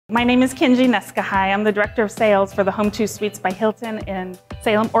My name is Kenji Neskahai. I'm the Director of Sales for the Home2 Suites by Hilton in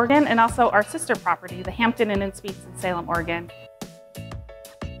Salem, Oregon, and also our sister property, the Hampton Inn & Suites in Salem, Oregon.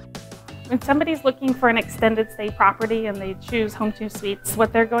 When somebody's looking for an extended stay property and they choose Home2 Suites,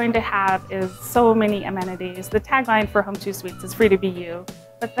 what they're going to have is so many amenities. The tagline for Home2 Suites is free to be you,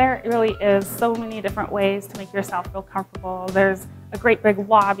 but there really is so many different ways to make yourself feel comfortable. There's a great big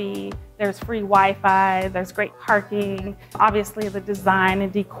lobby, there's free Wi-Fi, there's great parking. Obviously the design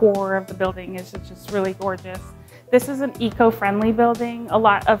and decor of the building is just really gorgeous. This is an eco-friendly building. A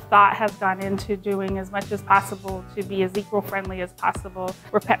lot of thought has gone into doing as much as possible to be as eco-friendly as possible.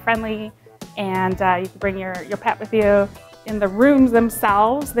 We're pet-friendly, and you can bring your pet with you. In the rooms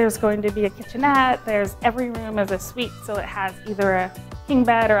themselves, there's going to be a kitchenette. Every room is a suite, so it has either a king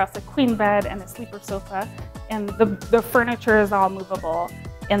bed or else a queen bed and a sleeper sofa. And the furniture is all movable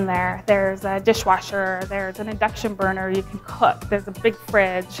in there. There's a dishwasher, there's an induction burner, you can cook, there's a big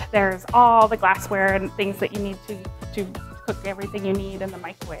fridge, there's all the glassware and things that you need to cook everything you need in the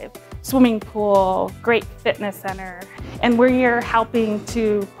microwave. Swimming pool, great fitness center, and we're here helping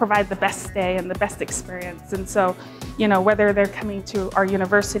to provide the best stay and the best experience. And so, you know, whether they're coming to our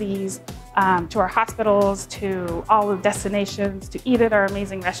universities, to our hospitals, to all the destinations, to eat at our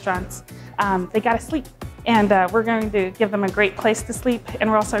amazing restaurants, they gotta sleep. And we're going to give them a great place to sleep,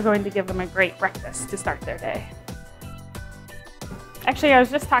 and we're also going to give them a great breakfast to start their day. Actually, I was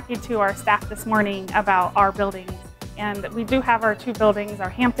just talking to our staff this morning about our buildings, and we do have our two buildings, our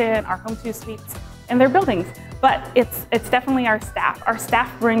Hampton, our Home2 Suites, and they're buildings, but it's definitely our staff. Our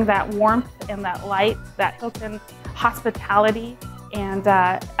staff bring that warmth and that light, that Hilton hospitality, and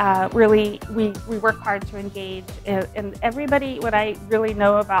really we work hard to engage. And everybody, what I really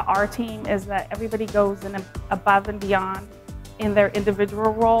know about our team is that everybody goes in above and beyond in their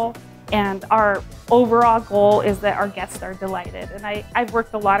individual role, and our overall goal is that our guests are delighted. And I've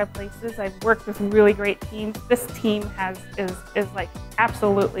worked a lot of places, I've worked with really great teams. This team is like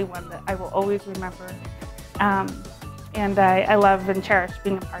absolutely one that I will always remember, and I love and cherish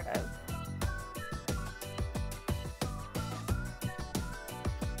being a part of.